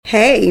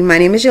Hey, my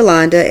name is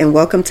Yolanda, and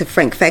welcome to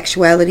Frank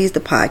Factualities,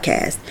 the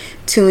podcast.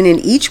 Tune in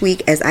each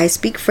week as I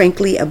speak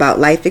frankly about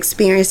life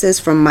experiences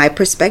from my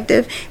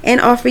perspective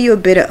and offer you a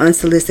bit of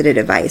unsolicited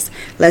advice.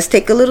 Let's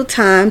take a little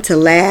time to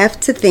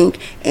laugh, to think,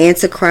 and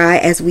to cry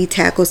as we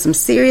tackle some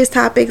serious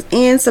topics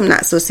and some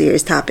not so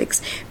serious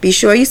topics. Be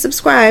sure you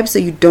subscribe so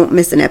you don't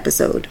miss an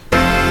episode.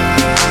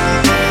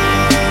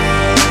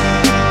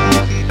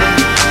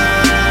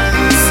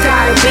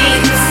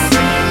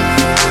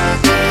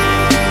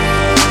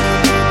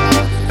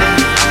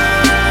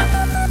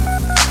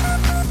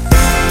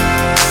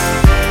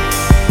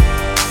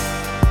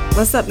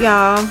 What's up,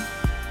 y'all?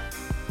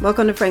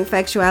 Welcome to Frank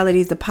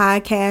Factualities, the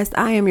podcast.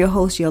 I am your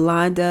host,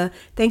 Yolanda.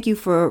 Thank you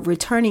for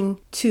returning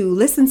to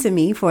listen to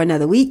me for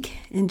another week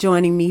and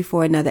joining me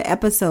for another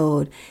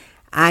episode.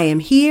 I am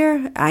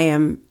here. I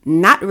am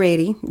not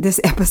ready. This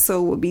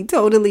episode will be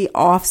totally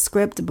off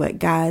script, but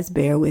guys,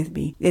 bear with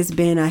me. It's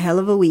been a hell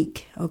of a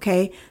week,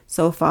 okay,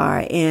 so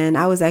far. And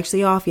I was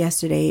actually off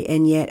yesterday,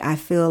 and yet I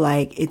feel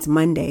like it's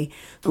Monday.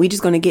 We're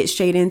just going to get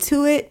straight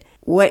into it.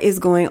 What is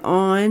going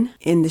on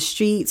in the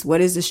streets? What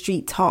is the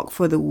street talk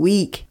for the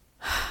week?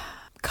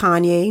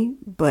 Kanye,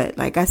 but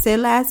like I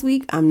said last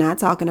week, I'm not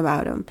talking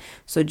about him.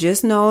 So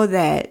just know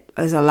that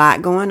there's a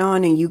lot going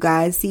on and you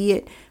guys see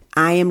it.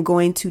 I am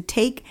going to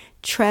take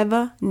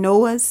Trevor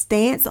Noah's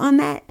stance on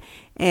that,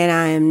 and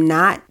I am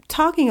not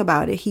talking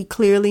about it. He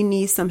clearly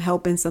needs some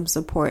help and some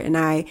support, and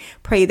I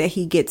pray that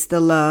he gets the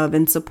love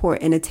and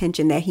support and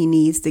attention that he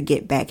needs to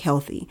get back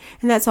healthy.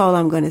 And that's all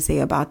I'm going to say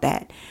about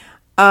that.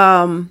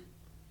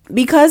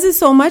 Because it's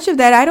so much of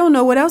that, I don't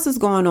know what else is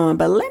going on.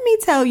 But let me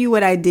tell you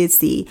what I did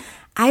see.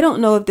 I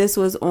don't know if this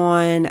was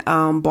on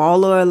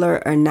Baller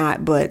Alert or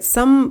not, but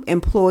some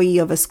employee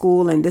of a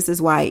school, and this is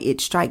why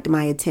it struck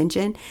my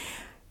attention.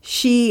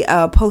 She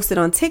posted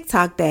on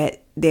TikTok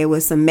that there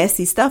was some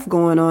messy stuff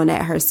going on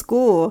at her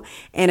school.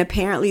 And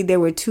apparently there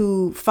were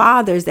two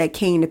fathers that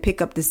came to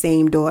pick up the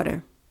same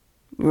daughter.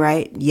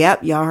 Right?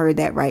 Yep, y'all heard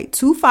that right.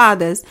 Two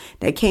fathers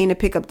that came to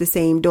pick up the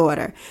same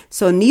daughter.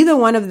 So neither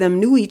one of them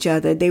knew each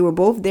other. They were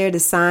both there to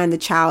sign the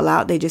child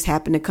out. They just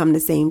happened to come the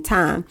same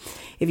time.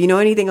 If you know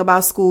anything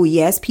about school,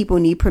 yes, people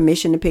need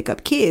permission to pick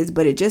up kids,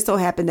 but it just so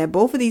happened that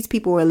both of these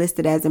people were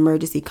listed as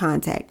emergency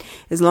contact.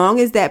 As long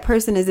as that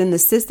person is in the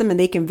system and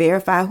they can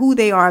verify who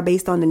they are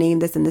based on the name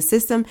that's in the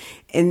system,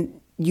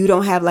 and you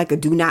don't have like a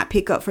do not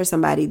pick up for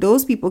somebody,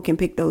 those people can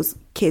pick those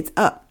kids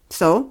up.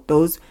 So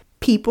those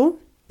people,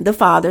 the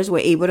fathers, were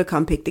able to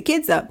come pick the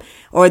kids up,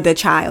 or the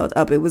child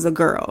up. It was a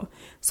girl.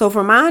 So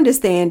from my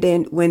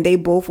understanding, when they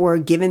both were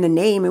given the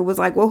name, it was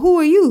like, well, who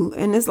are you?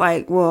 And it's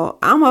like, well,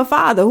 I'm her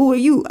father. Who are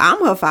you?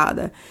 I'm her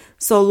father.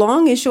 So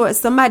long and short,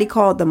 somebody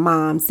called the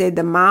mom, said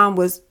the mom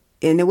was,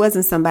 and it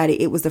wasn't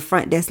somebody, it was the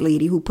front desk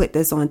lady who put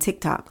this on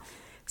TikTok.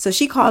 So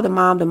she called the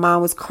mom. The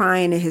mom was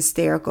crying and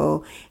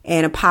hysterical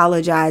and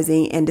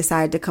apologizing and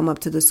decided to come up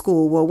to the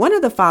school. Well, one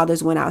of the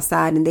fathers went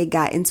outside and they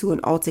got into an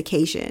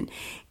altercation.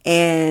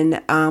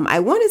 And I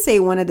want to say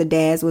one of the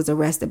dads was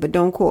arrested, but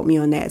don't quote me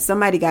on that.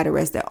 Somebody got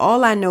arrested.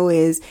 All I know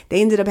is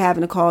they ended up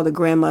having to call the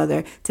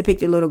grandmother to pick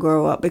the little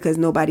girl up because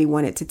nobody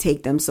wanted to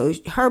take them. So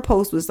her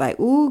post was like,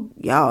 ooh,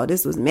 y'all,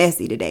 this was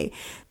messy today.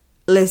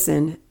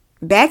 Listen.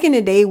 Back in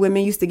the day,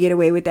 women used to get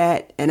away with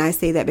that. And I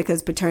say that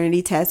because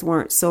paternity tests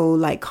weren't so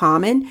like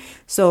common.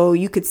 So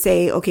you could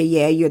say, okay,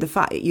 yeah, you're the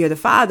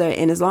father.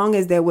 And as long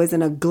as there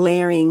wasn't a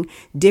glaring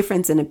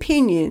difference in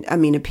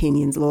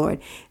opinions, Lord,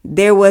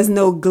 there was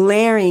no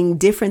glaring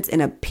difference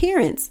in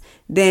appearance,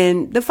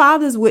 then the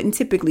fathers wouldn't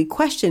typically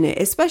question it,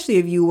 especially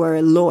if you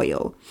were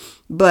loyal.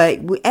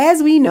 But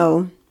as we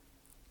know,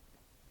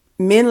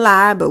 men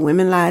lie, but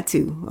women lie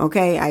too.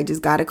 Okay. I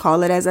just got to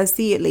call it as I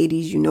see it,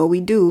 ladies. You know, we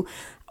do.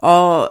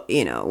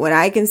 What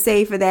I can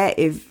say for that,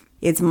 if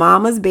it's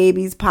mama's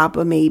baby's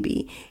papa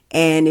maybe.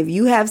 And if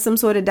you have some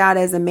sort of doubt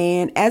as a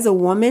man, as a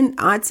woman,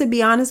 to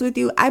be honest with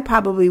you, I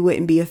probably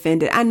wouldn't be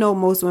offended. I know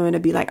most women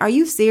would be like, are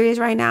you serious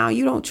right now?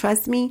 You don't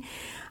trust me?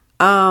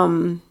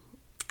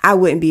 I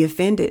wouldn't be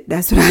offended.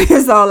 That's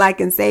all I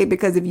can say,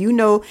 because if you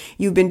know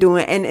you've been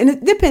doing, and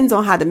it depends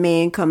on how the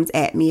man comes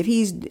at me. If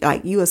he's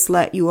like, you a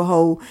slut, you a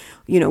hoe,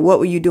 what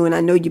were you doing? I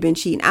know you've been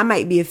cheating. I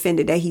might be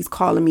offended that he's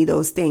calling me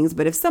those things.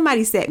 But if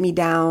somebody sat me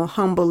down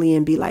humbly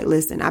and be like,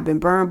 listen, I've been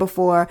burned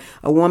before.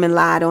 A woman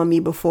lied on me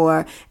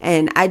before.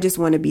 And I just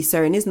want to be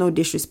certain. There's no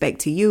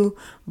disrespect to you.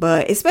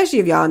 But especially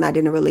if y'all not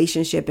in a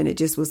relationship and it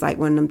just was like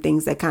one of them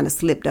things that kind of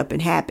slipped up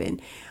and happened.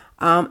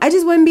 I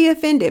just wouldn't be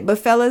offended. But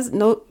fellas,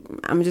 no,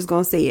 I'm just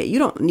going to say it. You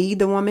don't need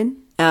the woman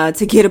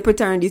to get a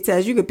paternity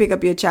test. You could pick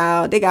up your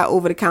child. They got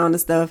over the counter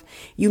stuff.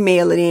 You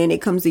mail it in.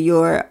 It comes to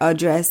your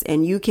address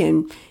and you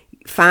can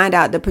find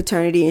out the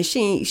paternity, and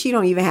she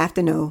don't even have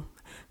to know.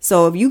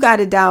 So if you got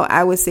a doubt,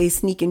 I would say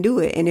sneak and do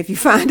it. And if you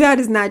find out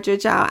it's not your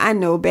child, I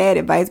know bad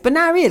advice, but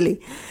not really.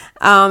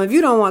 If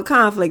you don't want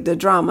conflict or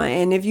drama,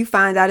 and if you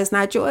find out it's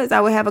not yours, I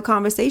would have a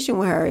conversation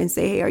with her and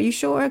say, hey, are you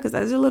sure? Because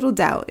there's a little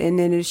doubt. And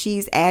then if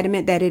she's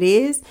adamant that it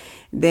is,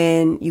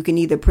 then you can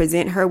either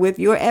present her with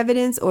your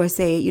evidence or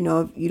say,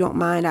 if you don't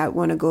mind, I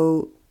want to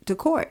go to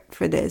court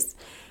for this.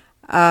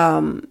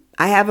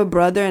 I have a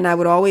brother, and I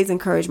would always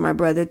encourage my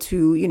brother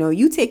to,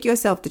 you take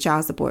yourself to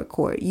child support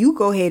court. You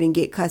go ahead and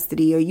get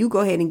custody, or you go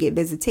ahead and get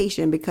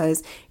visitation,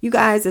 because you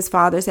guys as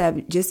fathers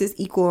have just as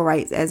equal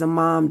rights as a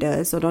mom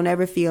does. So don't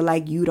ever feel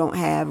like you don't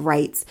have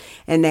rights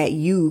and that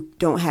you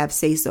don't have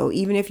say so.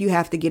 Even if you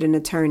have to get an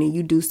attorney,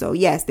 you do so.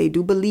 Yes, they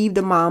do believe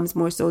the moms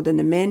more so than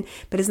the men,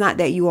 but it's not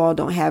that you all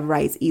don't have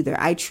rights either.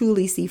 I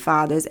truly see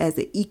fathers as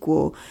an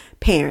equal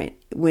parent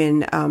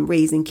when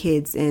raising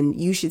kids, and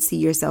you should see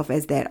yourself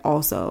as that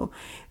also.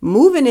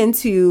 Moving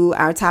into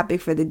our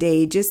topic for the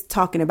day, just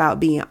talking about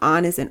being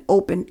honest and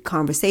open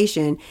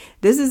conversation.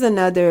 This is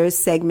another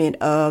segment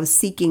of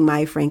seeking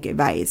my frank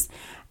advice.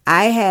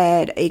 I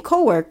had a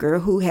coworker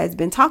who has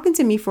been talking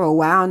to me for a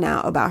while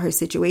now about her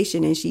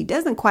situation, and she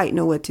doesn't quite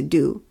know what to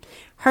do.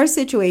 Her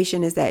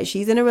situation is that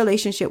she's in a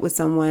relationship with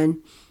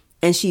someone,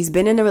 and she's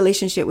been in a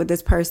relationship with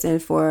this person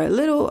for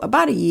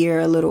about a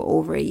year, a little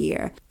over a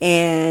year.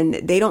 And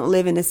they don't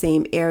live in the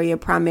same area,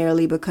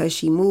 primarily because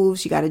she moved.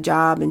 She got a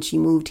job and she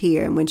moved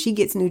here. And when she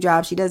gets a new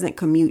job, she doesn't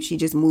commute. She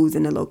just moves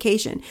in the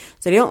location.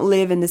 So they don't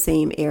live in the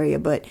same area.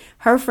 But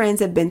her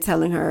friends have been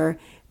telling her,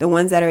 the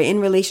ones that are in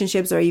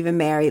relationships or even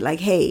married,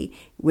 like, hey,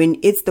 when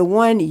it's the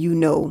one, you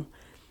know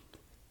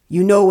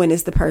when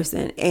it's the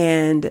person.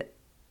 And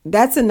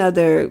that's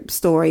another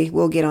story.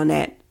 We'll get on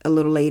that a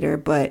little later.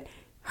 But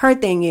her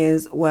thing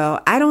is,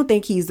 well, I don't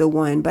think he's the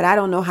one, but I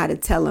don't know how to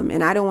tell him,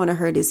 and I don't want to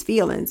hurt his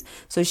feelings.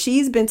 So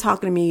she's been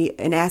talking to me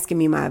and asking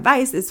me my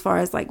advice as far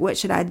as like, what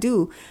should I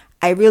do?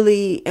 I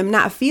really am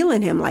not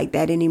feeling him like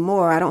that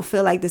anymore. I don't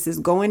feel like this is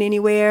going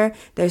anywhere.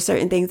 There's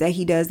certain things that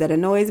he does that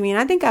annoys me. And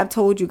I think I've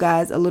told you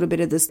guys a little bit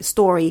of this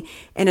story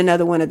in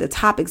another one of the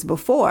topics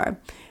before.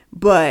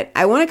 But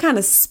I want to kind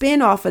of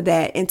spin off of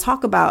that and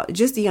talk about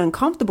just the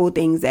uncomfortable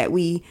things that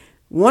we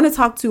want to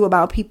talk to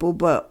about people,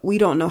 but we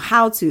don't know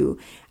how to,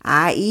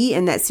 i.e.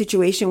 in that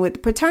situation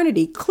with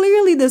paternity.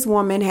 Clearly, this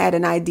woman had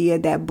an idea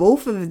that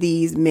both of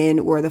these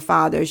men were the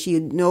father.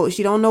 She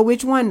don't know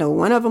which one. No,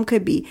 one of them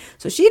could be.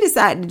 So she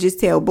decided to just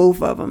tell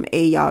both of them,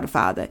 hey, y'all the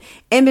father,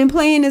 and been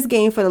playing this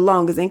game for the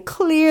longest. And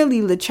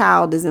clearly the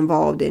child is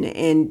involved in it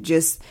and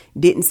just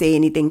didn't say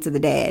anything to the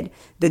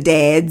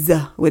dads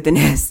with an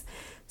S.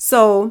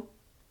 So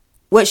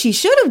what she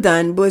should have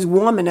done was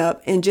warming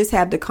up and just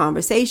have the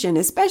conversation,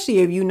 especially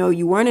if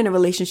you weren't in a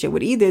relationship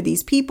with either of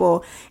these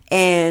people.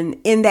 And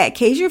in that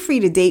case, you're free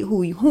to date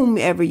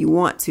whomever you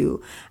want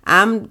to.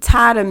 I'm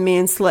tired of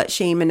men slut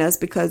shaming us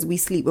because we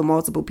sleep with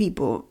multiple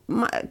people.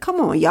 Come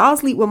on, y'all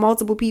sleep with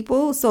multiple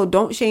people. So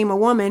don't shame a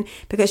woman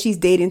because she's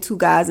dating two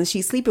guys and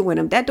she's sleeping with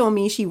them. That don't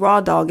mean she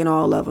raw dogging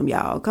all of them,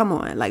 y'all. Come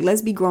on. Like,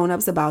 let's be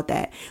grown-ups about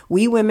that.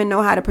 We women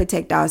know how to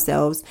protect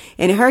ourselves.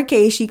 And in her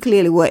case, she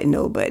clearly wouldn't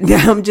know, but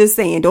I'm just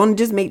saying,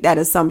 don't just make that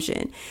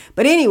assumption.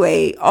 But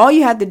anyway, all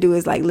you have to do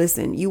is like,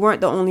 listen, you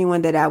weren't the only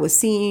one that I was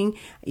seeing.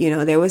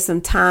 There was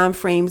some time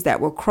frames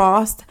that were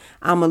crossed.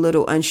 I'm a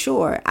little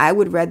unsure. I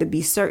would rather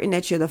be certain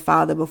that you're the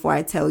father before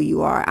I tell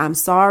you are. I'm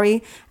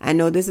sorry. I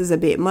know this is a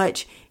bit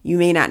much. You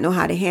may not know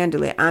how to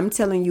handle it. I'm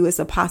telling you it's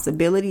a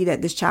possibility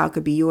that this child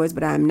could be yours,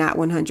 but I'm not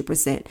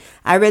 100%.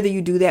 I'd rather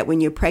you do that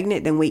when you're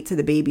pregnant than wait till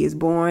the baby is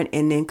born.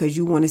 And then because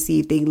you want to see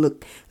if they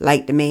look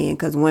like the man,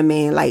 because one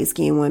man light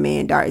skin, one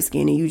man dark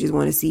skin, and you just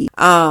want to see.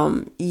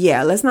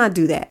 Let's not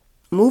do that.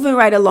 Moving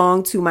right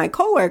along to my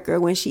coworker,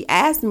 when she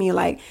asked me,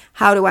 like,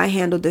 how do I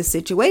handle this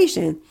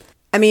situation?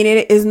 I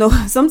mean,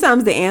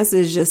 sometimes the answer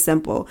is just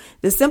simple.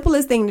 The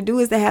simplest thing to do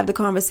is to have the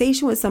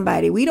conversation with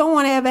somebody. We don't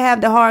want to ever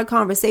have the hard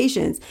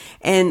conversations.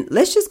 And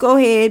let's just go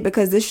ahead,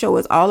 because this show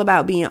is all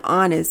about being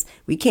honest.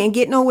 We can't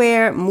get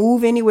nowhere,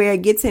 move anywhere,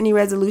 get to any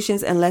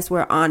resolutions unless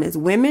we're honest.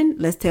 Women,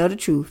 let's tell the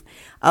truth.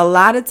 A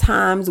lot of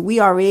times we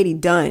already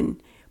done,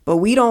 but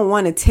we don't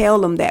want to tell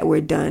them that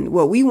we're done.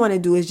 What we want to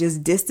do is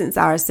just distance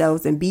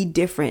ourselves and be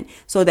different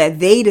so that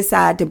they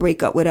decide to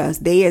break up with us.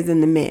 They as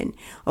in the men.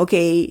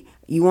 Okay.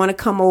 You want to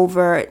come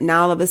over.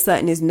 Now all of a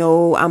sudden it's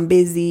no, I'm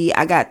busy.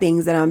 I got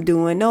things that I'm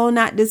doing. No,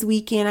 not this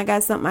weekend. I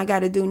got something I got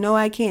to do. No,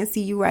 I can't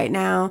see you right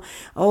now.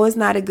 Oh, it's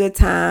not a good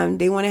time.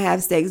 They want to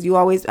have sex.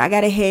 I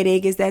got a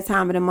headache. It's that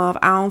time of the month.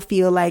 I don't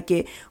feel like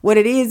it. What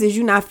it is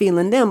you're not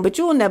feeling them, but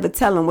you'll never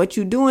tell them. What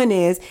you're doing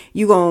is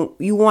you want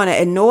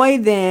to annoy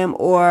them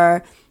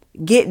or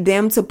get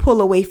them to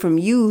pull away from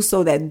you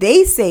so that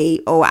they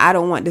say, oh, I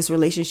don't want this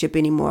relationship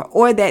anymore,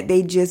 or that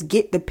they just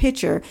get the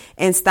picture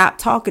and stop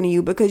talking to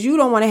you because you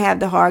don't want to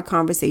have the hard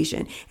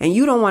conversation and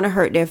you don't want to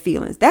hurt their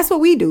feelings. That's what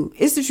we do.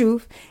 It's the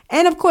truth.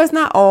 And of course,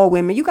 not all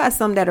women. You got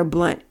some that are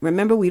blunt.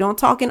 Remember, we don't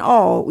talk in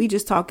all. We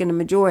just talk in the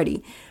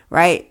majority,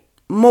 right?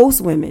 Most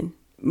women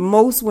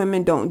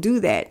don't do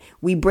that.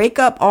 We break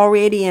up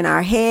already in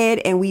our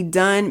head and we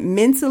done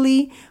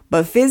mentally,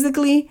 but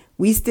physically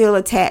we still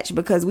attached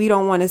because we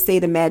don't want to say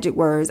the magic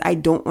words. I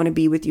don't want to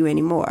be with you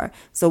anymore.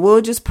 So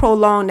we'll just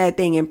prolong that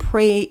thing and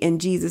pray in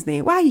Jesus'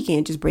 name. Why you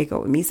can't just break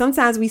up with me?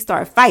 Sometimes we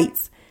start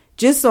fights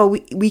just so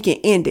we can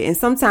end it. And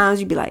sometimes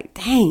you be like,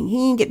 dang, he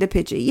didn't get the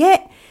picture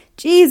yet.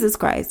 Jesus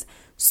Christ.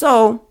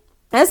 So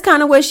That's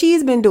kind of what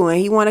she's been doing.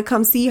 He want to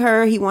come see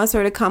her. He wants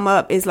her to come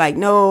up. It's like,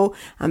 no,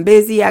 I'm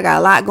busy. I got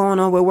a lot going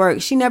on with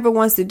work. She never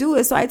wants to do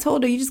it. So I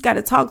told her, you just got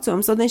to talk to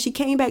him. So then she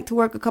came back to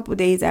work a couple of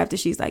days after.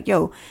 She's like,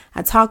 yo,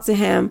 I talked to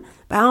him,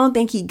 but I don't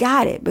think he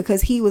got it,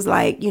 because he was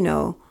like,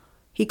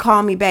 he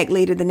called me back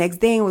later the next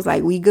day and was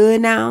like, we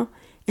good now?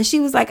 And she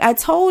was like, I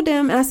told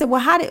him. And I said, well,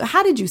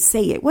 how did you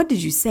say it? What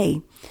did you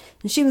say?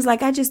 And she was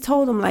like, I just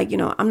told him, like,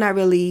 I'm not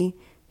really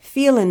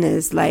feeling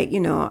this, like, I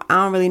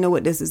don't really know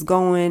what this is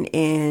going,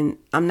 and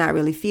I'm not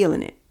really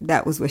feeling it.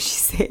 That was what she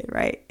said,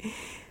 right?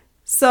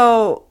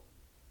 So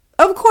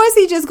of course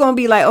he just gonna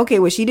be like, okay,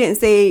 well, she didn't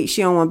say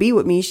she don't want to be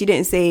with me. She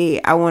didn't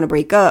say I want to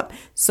break up.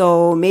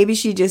 So maybe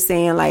she just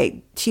saying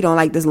like she don't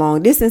like this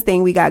long distance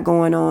thing we got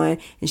going on,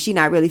 and she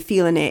not really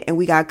feeling it, and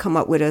we got to come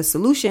up with a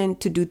solution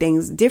to do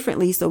things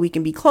differently so we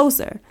can be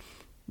closer,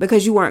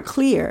 because you weren't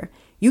clear.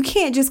 You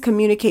can't just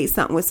communicate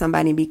something with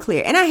somebody and be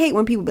clear. And I hate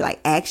when people be like,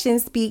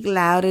 actions speak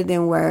louder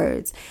than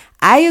words.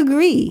 I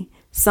agree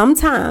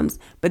sometimes,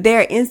 but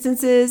there are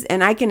instances,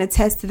 and I can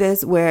attest to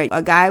this, where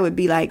a guy would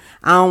be like,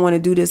 I don't want to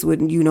do this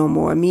with you no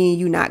more. Me and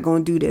you not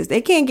going to do this.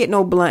 They can't get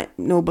no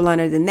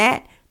blunter than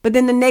that. But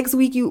then the next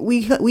week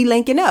we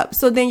linking up.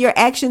 So then your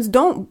actions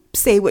don't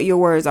say what your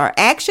words are.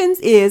 Actions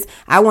is,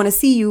 I want to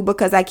see you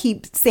because I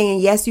keep saying,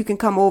 yes, you can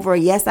come over.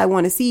 Yes, I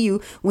want to see you.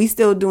 We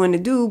still doing the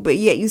do, but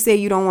yet you say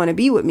you don't want to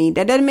be with me.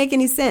 That doesn't make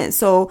any sense.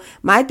 So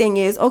my thing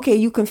is, okay,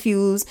 you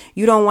confused.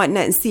 You don't want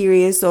nothing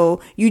serious. So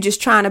you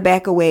just trying to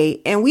back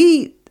away. And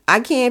I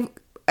can't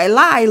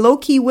lie. Low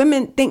key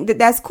women think that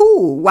that's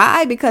cool.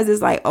 Why? Because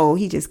it's like, oh,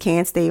 he just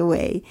can't stay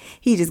away.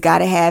 He just got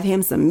to have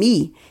him some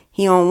me.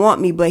 He don't want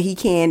me, but he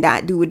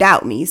cannot do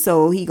without me.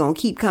 So he gonna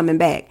keep coming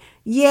back.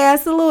 Yeah,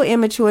 it's a little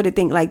immature to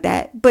think like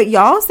that. But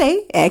y'all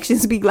say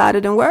actions speak louder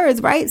than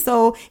words, right?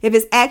 So if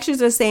his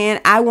actions are saying,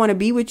 I want to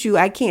be with you,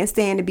 I can't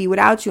stand to be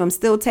without you, I'm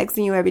still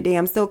texting you every day,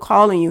 I'm still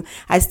calling you,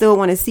 I still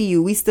want to see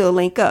you, we still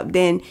link up,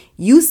 then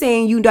you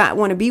saying you don't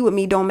want to be with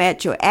me don't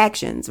match your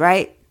actions,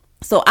 right?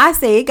 So I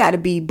say it got to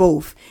be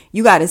both.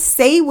 You got to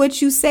say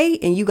what you say,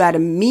 and you got to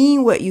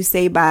mean what you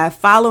say by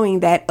following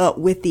that up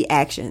with the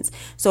actions.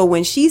 So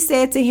when she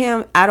said to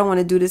him, I don't want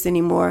to do this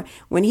anymore,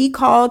 when he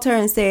called her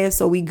and said,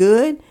 so we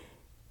good?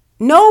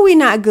 No, we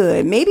not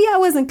good. Maybe I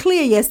wasn't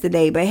clear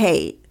yesterday, but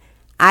hey,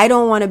 I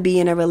don't want to be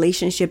in a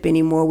relationship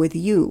anymore with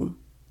you.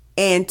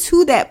 And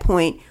to that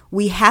point,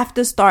 we have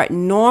to start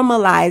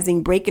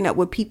normalizing breaking up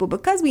with people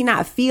because we're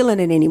not feeling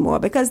it anymore,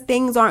 because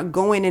things aren't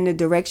going in the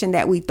direction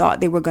that we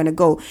thought they were going to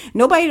go.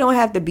 Nobody don't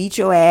have to beat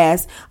your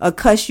ass or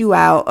cuss you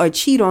out or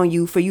cheat on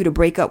you for you to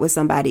break up with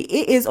somebody.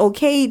 It is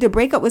okay to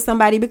break up with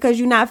somebody because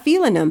you're not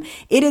feeling them.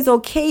 It is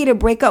okay to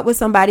break up with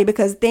somebody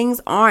because things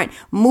aren't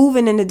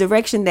moving in the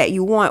direction that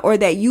you want, or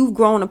that you've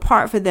grown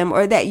apart for them,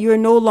 or that you're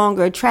no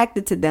longer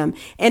attracted to them.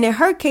 And in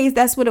her case,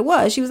 that's what it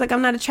was. She was like,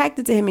 I'm not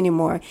attracted to him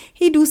anymore.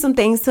 He do some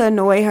things to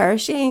annoy her.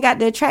 She ain't got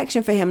the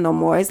attraction for him no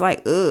more. It's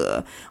like,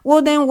 ugh.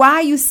 Well, then why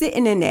are you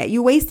sitting in that?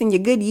 You're wasting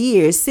your good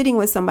years sitting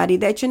with somebody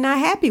that you're not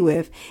happy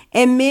with.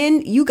 And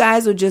men, you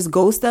guys will just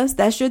ghost us.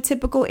 That's your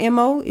typical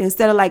MO.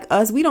 Instead of like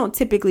us, we don't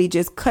typically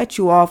just cut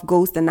you off,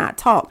 ghost, and not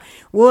talk.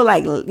 We'll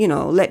like,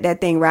 let that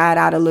thing ride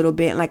out a little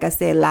bit. And like I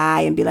said,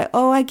 lie and be like,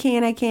 oh, I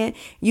can't.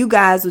 You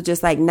guys will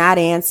just like not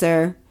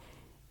answer.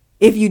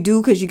 If you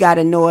do, because you got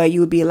annoyed,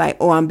 you would be like,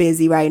 oh, I'm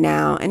busy right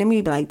now. And then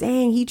we'd be like,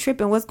 dang, he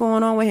tripping. What's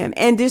going on with him?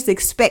 And just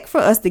expect for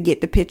us to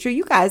get the picture.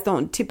 You guys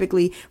don't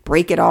typically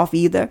break it off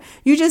either.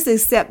 You just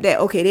accept that,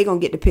 okay, they're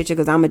going to get the picture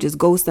because I'm going to just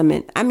ghost them.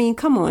 And I mean,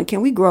 come on.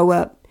 Can we grow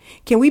up?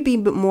 Can we be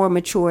more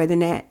mature than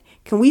that?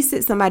 Can we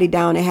sit somebody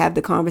down and have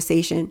the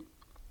conversation?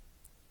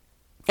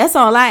 That's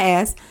all I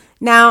ask.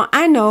 Now,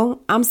 I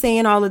know I'm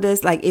saying all of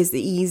this like it's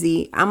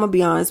easy. I'm going to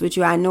be honest with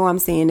you. I know I'm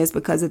saying this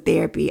because of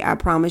therapy. I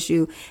promise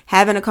you,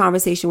 having a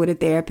conversation with a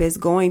therapist,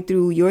 going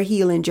through your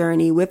healing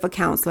journey with a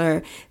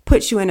counselor,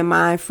 puts you in a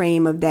mind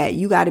frame of that.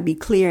 You got to be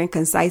clear and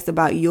concise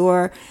about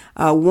your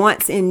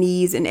wants and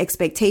needs and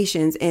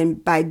expectations.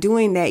 And by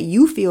doing that,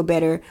 you feel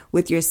better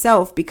with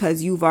yourself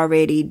because you've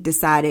already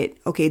decided,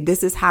 okay,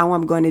 this is how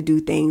I'm going to do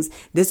things.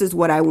 This is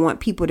what I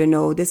want people to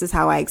know. This is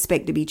how I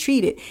expect to be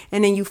treated.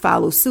 And then you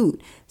follow suit.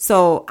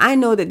 So I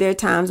know that there are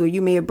times where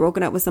you may have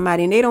broken up with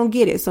somebody and they don't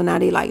get it. So now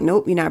they like,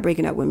 nope, you're not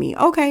breaking up with me.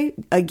 Okay.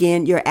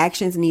 Again, your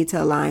actions need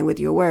to align with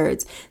your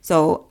words.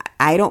 So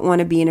I don't want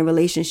to be in a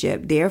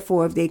relationship.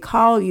 Therefore, if they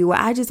call you,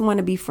 I just want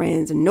to be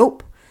friends.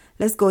 Nope.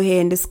 Let's go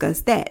ahead and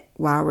discuss that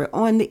while we're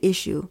on the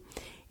issue.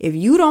 If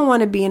you don't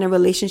want to be in a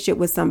relationship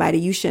with somebody,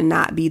 you should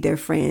not be their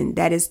friend.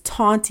 That is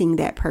taunting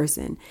that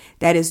person.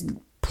 That is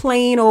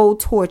plain old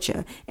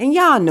torture. And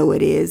y'all know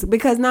it is,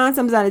 because 9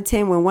 times out of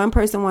 10, when one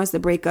person wants to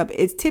break up,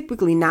 it's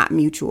typically not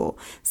mutual.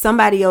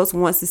 Somebody else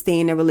wants to stay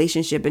in a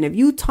relationship. And if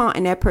you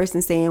taunting that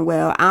person saying,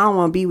 well, I don't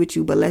want to be with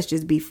you, but let's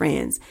just be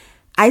friends.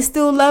 I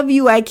still love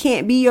you. I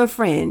can't be your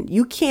friend.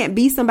 You can't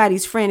be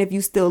somebody's friend if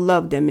you still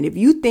love them. And if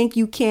you think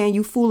you can,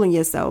 you fooling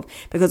yourself,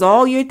 because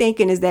all you're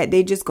thinking is that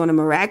they're just going to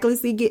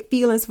miraculously get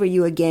feelings for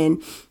you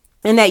again.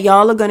 and that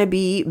y'all are going to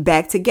be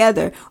back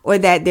together, or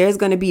that there's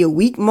going to be a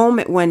weak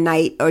moment one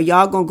night, or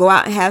y'all going to go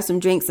out and have some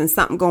drinks and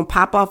something going to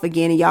pop off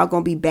again and y'all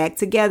going to be back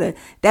together.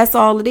 That's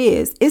all it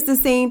is. It's the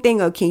same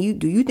thing of, do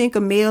you think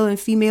a male and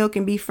female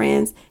can be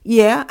friends?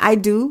 Yeah, I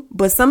do.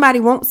 But somebody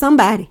wants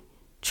somebody.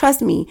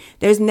 Trust me.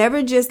 There's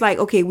never just like,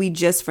 okay, we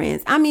just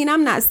friends. I mean,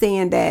 I'm not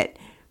saying that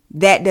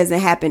doesn't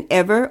happen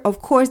ever.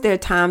 Of course, there are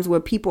times where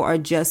people are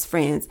just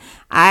friends.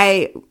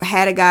 I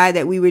had a guy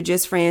that we were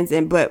just friends,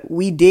 but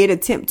we did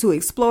attempt to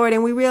explore it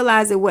and we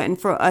realized it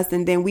wasn't for us.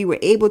 And then we were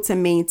able to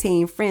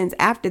maintain friends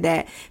after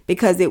that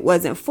because it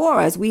wasn't for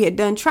us. We had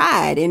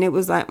tried and it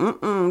was like,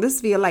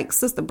 this feel like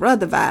sister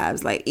brother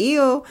vibes, like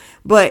ew.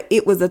 But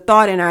it was a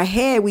thought in our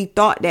head. We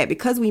thought that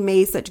because we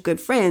made such good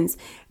friends,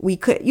 we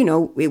could,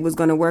 it was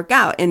going to work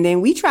out. And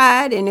then we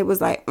tried and it was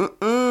like,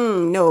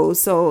 no.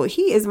 So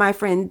he is my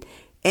friend.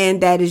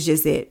 And that is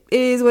just it. It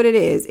is what it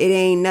is. It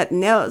ain't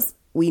nothing else.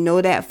 We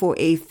know that for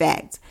a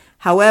fact.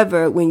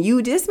 However, when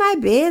you just my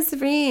best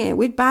friend,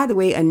 which by the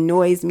way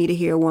annoys me to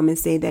hear a woman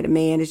say that a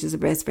man is just a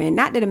best friend.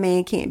 Not that a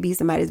man can't be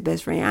somebody's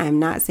best friend. I am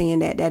not saying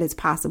that that is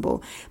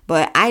possible.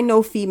 But I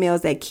know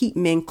females that keep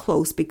men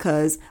close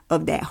because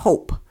of that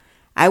hope.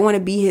 I want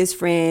to be his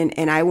friend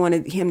and I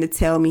wanted him to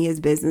tell me his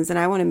business and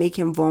I want to make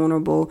him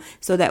vulnerable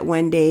so that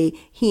one day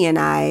he and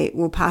I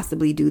will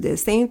possibly do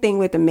this. Same thing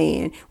with a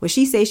man. Well,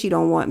 she says she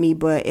don't want me,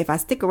 but if I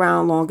stick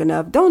around long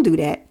enough, don't do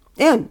that.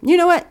 And you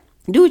know what?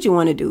 Do what you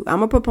want to do.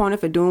 I'm a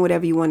proponent for doing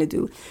whatever you want to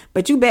do,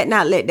 but you better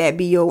not let that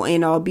be your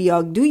end all be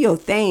all. Do your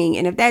thing.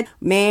 And if that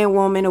man,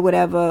 woman, or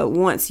whatever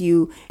wants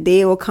you,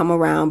 they will come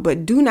around,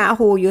 but do not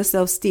hold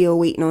yourself still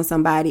waiting on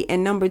somebody.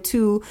 And number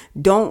 2,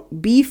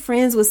 don't be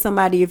friends with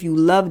somebody if you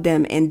love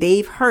them and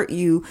they've hurt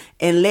you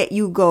and let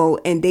you go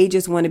and they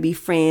just want to be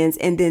friends.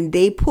 And then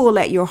they pull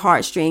at your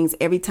heartstrings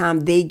every time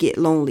they get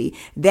lonely.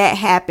 That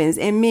happens.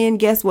 And men,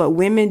 guess what?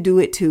 Women do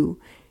it too.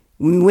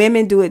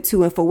 Women do it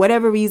too. And for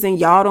whatever reason,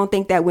 y'all don't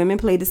think that women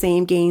play the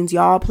same games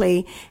y'all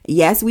play.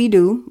 Yes, we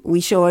do.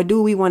 We sure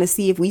do. We want to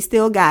see if we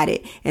still got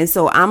it. And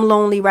so I'm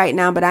lonely right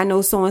now, but I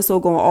know so-and-so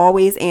going to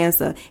always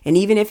answer. And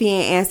even if he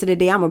ain't answer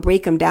today, I'm going to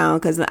break him down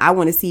because I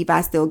want to see if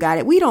I still got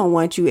it. We don't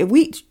want you.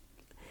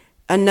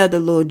 Another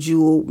little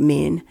jewel,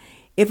 men.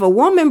 If a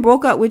woman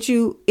broke up with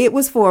you, it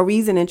was for a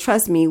reason. And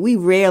trust me, we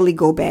rarely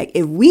go back.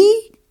 If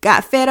we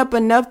got fed up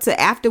enough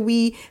to after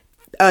we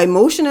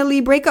emotionally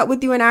break up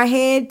with you in our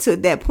head to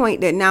that point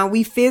that now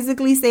we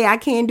physically say I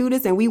can't do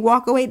this and we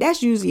walk away,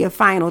 that's usually a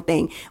final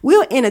thing.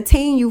 We'll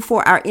entertain you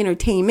for our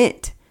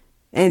entertainment.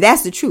 And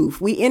that's the truth.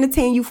 We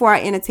entertain you for our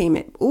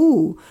entertainment.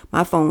 Ooh,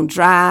 my phone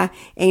dry.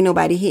 Ain't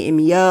nobody hitting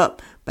me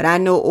up. But I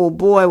know old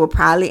boy will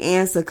probably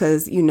answer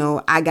because,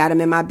 I got him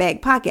in my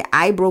back pocket.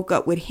 I broke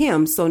up with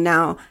him. So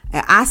now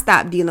I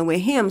stopped dealing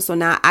with him. So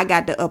now I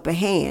got the upper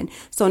hand.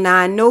 So now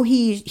I know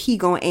he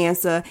going to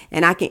answer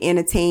and I can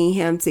entertain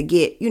him to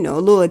get, a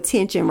little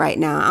attention right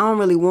now. I don't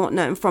really want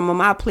nothing from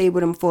him. I'll play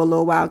with him for a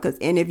little while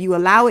and if you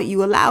allow it,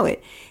 you allow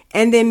it.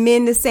 And then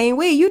men the same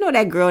way.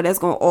 That girl that's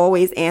going to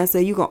always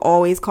answer. You can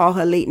always call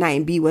her late night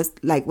and be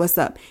what's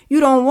up. You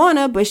don't want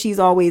her, but she's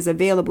always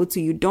available to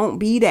you. Don't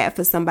be that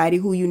for somebody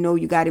who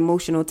you got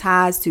emotional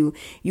ties to.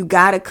 You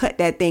got to cut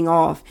that thing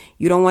off.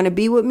 You don't want to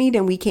be with me,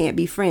 then we can't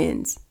be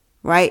friends,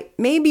 right?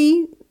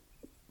 Maybe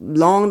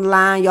long the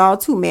line, y'all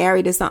too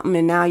married or something,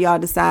 and now y'all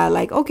decide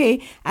like,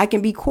 okay, I can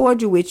be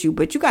cordial with you,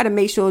 but you got to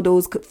make sure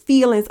those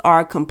feelings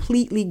are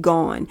completely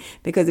gone.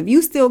 Because if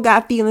you still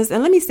got feelings,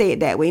 and let me say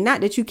it that way,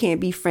 not that you can't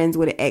be friends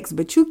with an ex,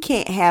 but you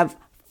can't have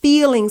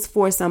feelings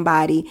for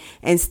somebody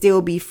and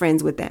still be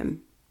friends with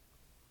them.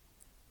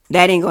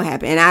 That ain't gonna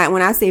happen. And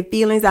when I say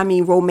feelings, I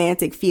mean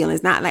romantic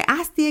feelings, not like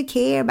I still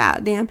care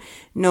about them.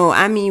 No,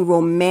 I mean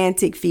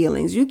romantic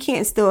feelings. You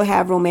can't still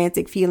have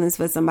romantic feelings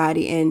for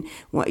somebody, and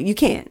you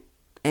can't.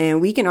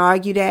 And we can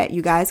argue that.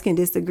 You guys can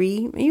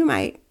disagree. You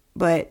might,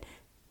 but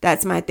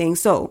that's my thing.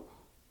 So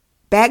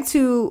back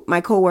to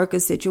my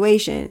coworker's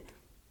situation.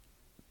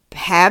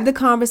 Have the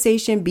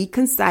conversation, be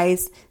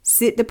concise,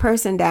 sit the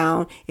person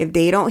down. If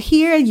they don't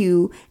hear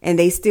you and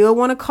they still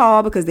want to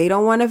call because they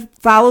don't want to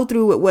follow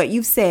through with what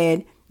you've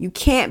said, you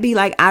can't be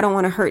like, I don't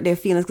want to hurt their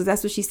feelings, because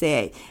that's what she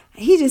said.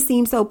 He just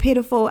seems so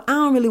pitiful. I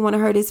don't really want to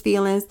hurt his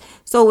feelings.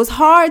 So it was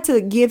hard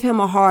to give him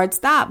a hard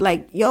stop.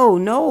 Like, yo,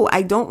 no,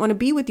 I don't want to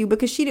be with you,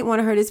 because she didn't want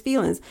to hurt his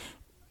feelings.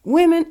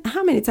 Women,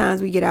 how many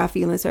times we get our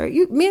feelings hurt?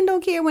 Men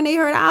don't care when they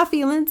hurt our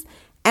feelings.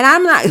 And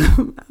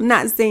I'm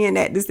not saying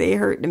that to say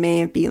hurt the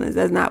man feelings.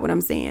 That's not what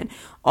I'm saying.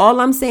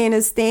 All I'm saying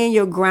is stand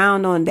your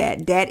ground on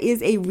that. That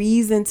is a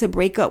reason to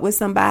break up with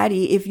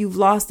somebody if you've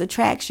lost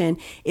attraction.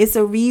 It's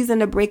a reason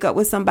to break up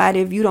with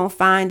somebody if you don't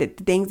find that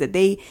the things that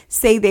they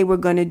say they were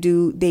going to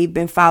do, they've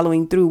been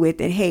following through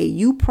with. And hey,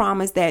 you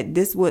promised that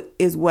this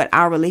is what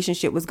our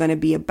relationship was going to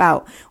be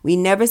about. We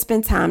never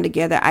spend time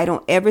together. I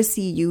don't ever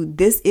see you.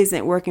 This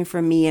isn't working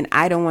for me, and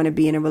I don't want to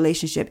be in a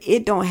relationship.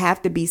 It don't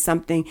have to be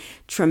something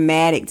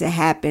traumatic to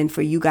happen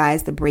for you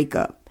guys to break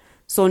up.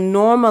 So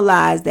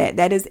normalize that.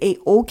 That is a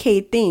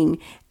okay thing.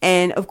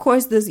 And of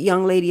course, this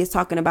young lady is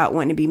talking about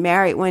wanting to be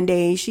married one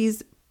day.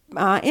 She's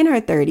in her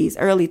 30s,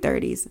 early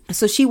 30s.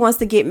 So she wants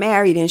to get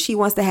married and she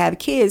wants to have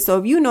kids. So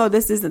if you know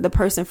this isn't the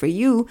person for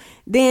you,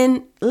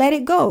 then let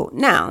it go.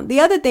 Now, the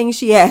other thing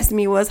she asked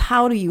me was,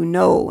 how do you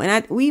know?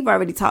 And we've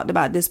already talked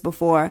about this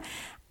before.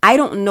 I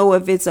don't know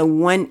if it's a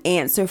one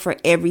answer for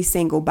every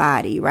single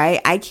body,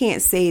 right? I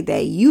can't say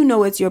that you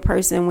know it's your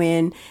person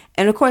when,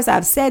 and of course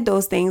I've said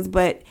those things,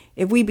 but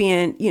if we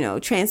being,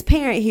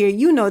 transparent here,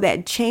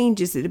 that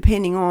changes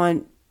depending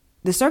on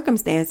the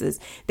circumstances.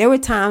 There were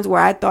times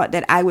where I thought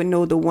that I would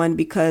know the one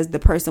because the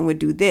person would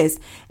do this.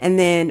 And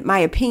then my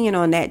opinion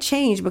on that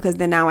changed because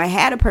then now I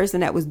had a person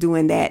that was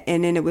doing that.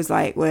 And then it was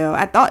like, well,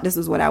 I thought this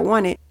was what I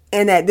wanted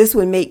and that this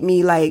would make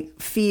me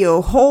like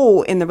feel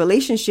whole in the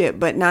relationship.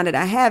 But now that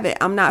I have it,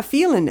 I'm not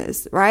feeling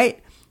this,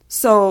 right?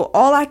 So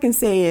all I can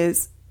say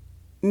is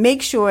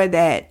make sure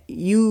that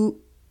you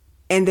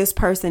and this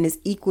person is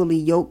equally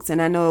yoked. And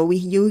I know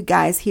you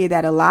guys hear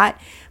that a lot,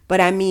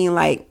 but I mean,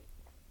 like,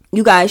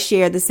 you guys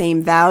share the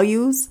same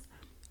values.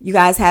 You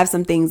guys have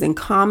some things in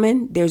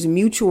common. There's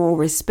mutual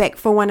respect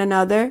for one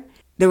another.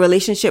 The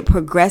relationship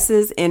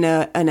progresses in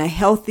a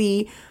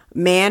healthy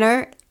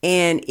manner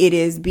and it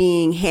is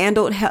being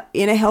handled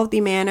in a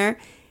healthy manner.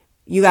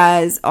 You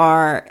guys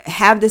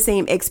have the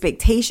same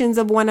expectations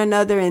of one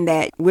another and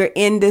that we're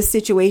in this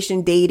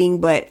situation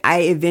dating, but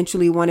I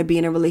eventually want to be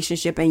in a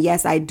relationship. And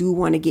yes, I do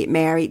want to get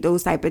married.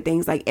 Those type of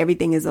things, like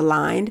everything is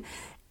aligned.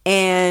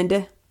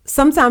 And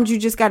sometimes you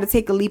just got to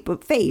take a leap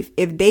of faith.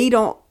 If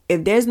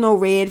there's no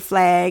red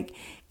flag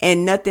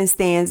and nothing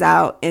stands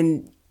out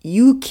and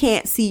you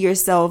can't see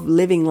yourself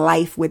living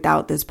life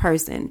without this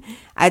person,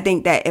 I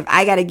think that if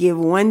I got to give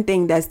one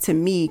thing that's to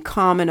me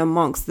common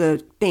amongst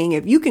the thing,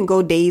 if you can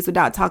go days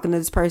without talking to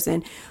this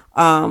person,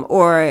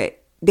 or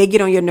they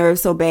get on your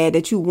nerves so bad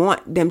that you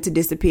want them to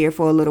disappear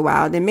for a little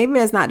while, then maybe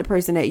that's not the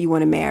person that you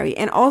want to marry.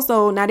 And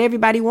also, not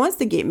everybody wants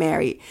to get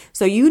married.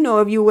 So,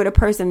 if you're with a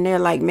person and they're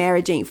like,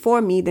 marriage ain't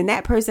for me, then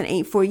that person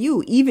ain't for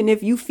you. Even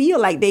if you feel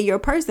like they're your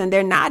person,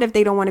 they're not if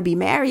they don't want to be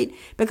married.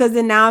 Because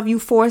then now if you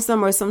force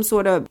them or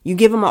you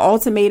give them an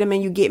ultimatum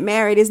and you get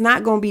married, it's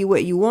not going to be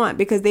what you want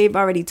because they've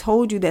already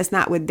told you that's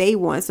not what they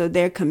want. So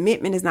their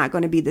commitment is not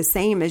going to be the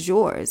same as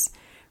yours,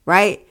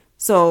 right?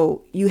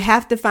 So you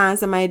have to find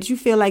somebody that you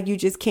feel like you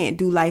just can't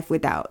do life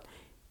without.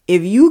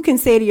 If you can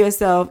say to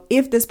yourself,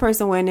 if this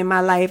person went in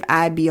my life,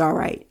 I'd be all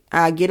right.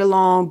 I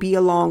be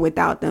along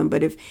without them.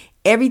 But if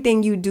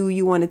everything you do,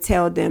 you want to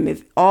tell them,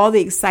 if all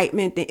the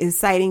excitement, the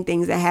exciting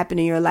things that happen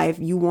in your life,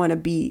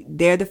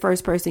 they're the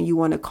first person you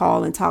want to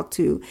call and talk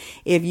to.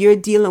 If you're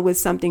dealing with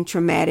something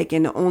traumatic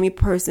and the only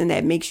person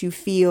that makes you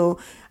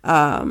feel,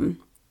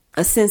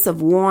 a sense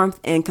of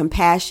warmth and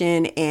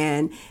compassion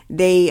and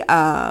they're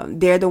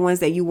the ones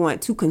that you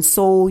want to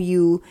console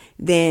you,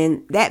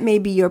 then that may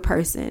be your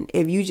person.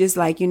 If you just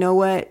like, you know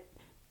what,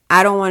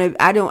 I don't want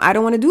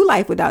to do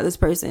life without this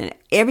person.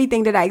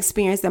 Everything that I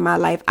experienced in my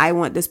life, I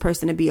want this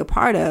person to be a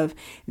part of,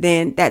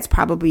 then that's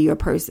probably your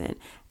person.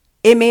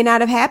 It may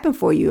not have happened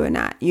for you or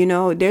not.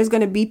 There's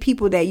going to be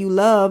people that you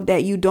love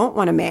that you don't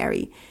want to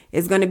marry.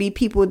 It's going to be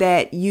people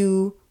that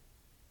you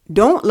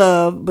don't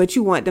love, but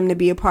you want them to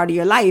be a part of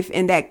your life.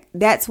 And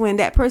that's when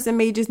that person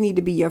may just need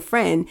to be your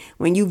friend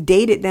when you've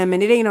dated them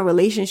and it ain't a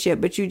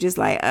relationship, but you just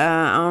like,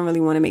 I don't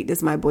really want to make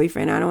this my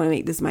boyfriend. I don't want to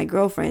make this my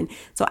girlfriend.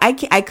 So I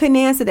couldn't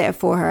answer that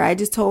for her. I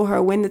just told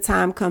her when the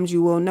time comes,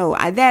 you will know.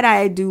 That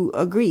I do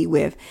agree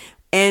with.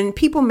 And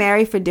people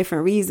marry for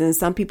different reasons.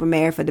 Some people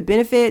marry for the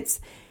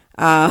benefits,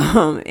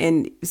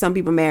 and some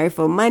people marry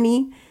for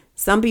money.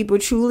 Some people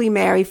truly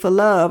marry for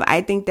love.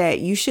 I think that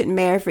you shouldn't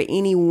marry for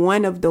any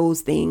one of those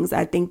things.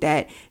 I think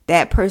that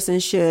that person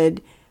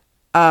should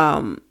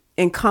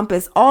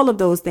encompass all of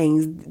those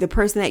things. The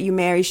person that you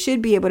marry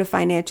should be able to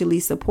financially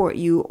support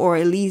you or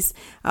at least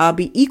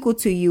be equal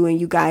to you,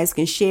 and you guys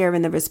can share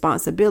in the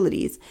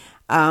responsibilities.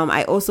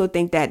 I also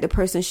think that the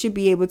person should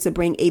be able to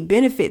bring a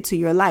benefit to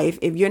your life.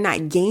 If you're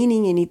not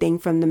gaining anything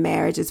from the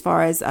marriage as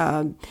far as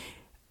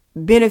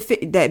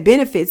benefit that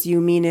benefits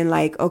you, meaning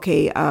like,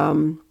 okay,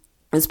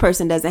 this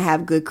person doesn't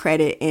have good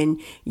credit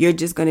and you're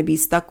just going to be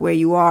stuck where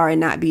you are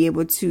and not be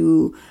able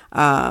to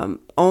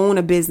own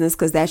a business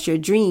because that's your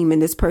dream.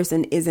 And this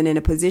person isn't in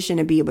a position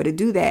to be able to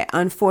do that.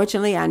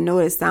 Unfortunately, I know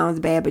it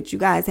sounds bad, but you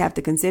guys have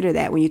to consider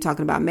that when you're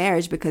talking about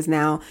marriage, because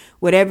now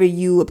whatever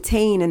you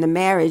obtain in the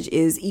marriage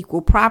is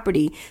equal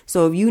property.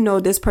 So if you know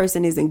this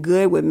person isn't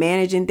good with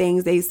managing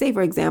things, they say,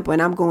 for example,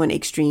 and I'm going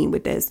extreme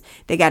with this,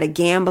 they got a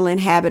gambling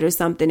habit or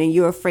something, and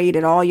you're afraid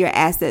that all your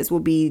assets will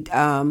be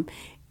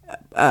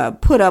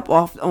put up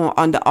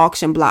on the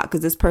auction block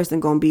because this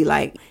person gonna be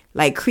like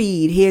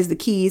Creed, here's the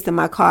keys to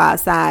my car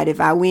outside. If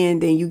I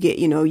win, then you get,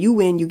 you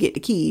win, you get the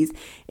keys.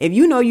 If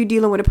you know you're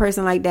dealing with a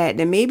person like that,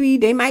 then maybe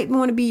they might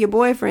want to be your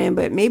boyfriend,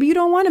 but maybe you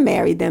don't want to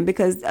marry them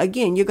because,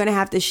 again, you're gonna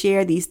have to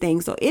share these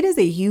things. So it is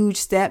a huge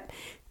step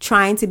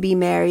trying to be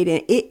married,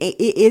 and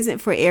it isn't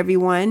for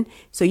everyone.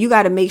 So you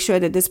got to make sure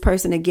that this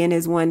person, again,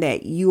 is one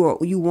that you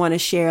want to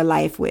share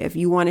life with.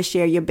 You want to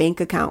share your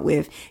bank account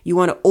with. You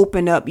want to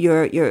open up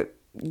your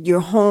your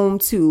home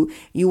to.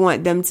 You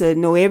want them to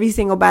know every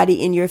single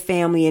body in your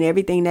family and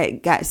everything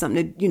that got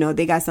something to,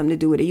 they got something to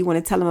do with it. You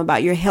want to tell them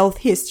about your health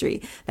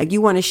history. Like, you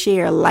want to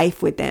share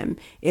life with them.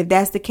 If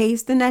that's the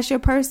case, then that's your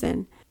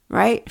person,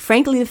 right?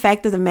 Frankly, the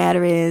fact of the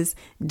matter is,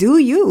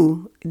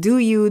 do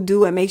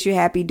what makes you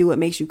happy, do what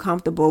makes you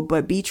comfortable,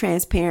 but be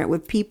transparent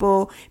with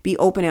people, be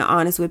open and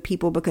honest with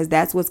people, because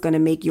that's what's going to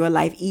make your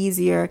life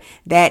easier.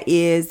 That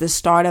is the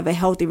start of a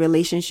healthy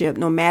relationship,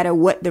 no matter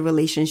what the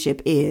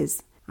relationship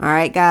is. All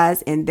right,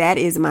 guys. And that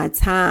is my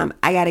time.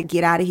 I got to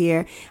get out of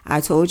here. I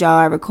told y'all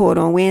I record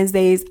on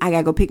Wednesdays. I got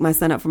to go pick my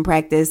son up from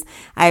practice.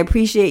 I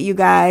appreciate you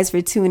guys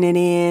for tuning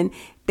in.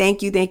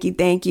 Thank you.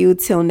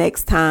 Till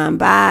next time.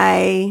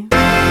 Bye.